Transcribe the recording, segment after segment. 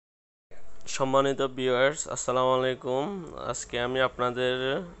সম্মানিত ভিউয়ার্স, আসসালামু আলাইকুম। আজকে আমি আপনাদের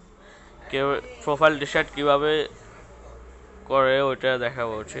প্রোফাইল টি-শার্ট কীভাবে করে ওইটা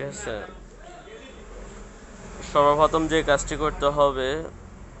দেখাবো, ঠিক আছে। সর্বপ্রথম যে কাজটি করতে হবে,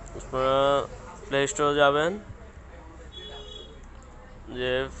 আপনারা প্লে স্টোরে যাবেন,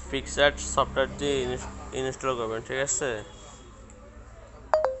 যে পিক্সআর্ট সফটওয়্যারটি ইনস্টল করবেন, ঠিক আছে।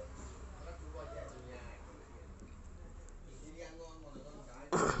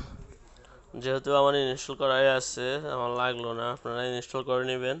 যেহেতু আমার ইনস্টল করাই আছে, আমার লাগলো না, আপনারা ইনস্টল করে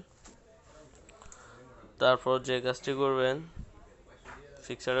নেবেন। তারপর যে কাজটি করবেন,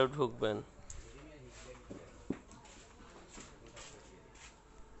 পিক্সআর্টে ঢুকবেন।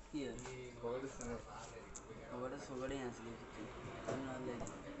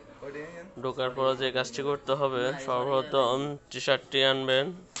 ঢোকার পর যে কাজটি করতে হবে, সর্বপ্রথম টি-শার্টটি আনবেন।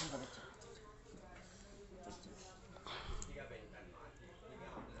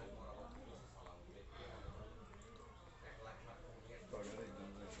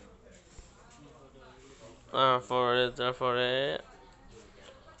 তারপরে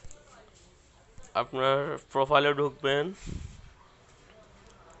আপনার প্রোফাইলে ঢুকবেন,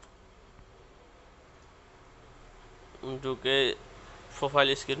 ঢুকে প্রোফাইল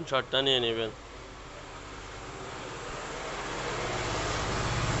স্ক্রিনশটটা নিয়ে নেবেন।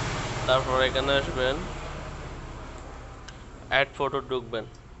 তারপর এখানে আসবেন, অ্যাড ফটো ঢুকবেন।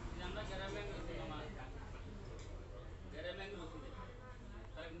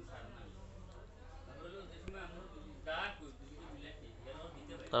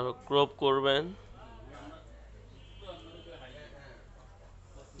 তারপর ক্রপ করবেন,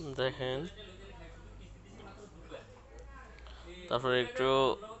 দেখেন। তারপর একটু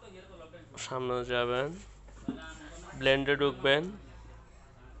সামনে যাবেন, ব্লেন্ডে ঢুকবেন।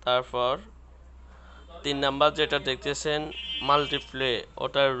 তারপর 3 নাম্বার যেটা দেখতেছেন মাল্টিপ্লে,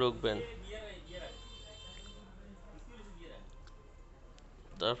 ওটা ঢুকবেন।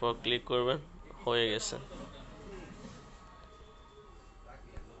 তারপর ক্লিক করবেন, হয়ে গেছে।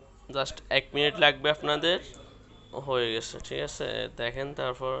 জাস্ট 1 মিনিট লাগবে আপনাদের, হয়ে গেছে, ঠিক আছে। দেখেন,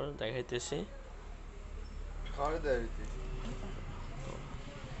 তারপর দেখাইতেছি।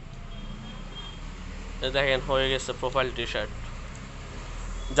 দেখেন, হয়ে গেছে প্রোফাইল টি-শার্ট।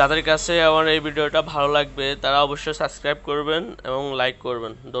 যাদের কাছে আমার এই ভিডিওটা ভালো লাগবে তারা অবশ্যই সাবস্ক্রাইব করবেন এবং লাইক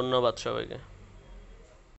করবেন। ধন্যবাদ সবাইকে।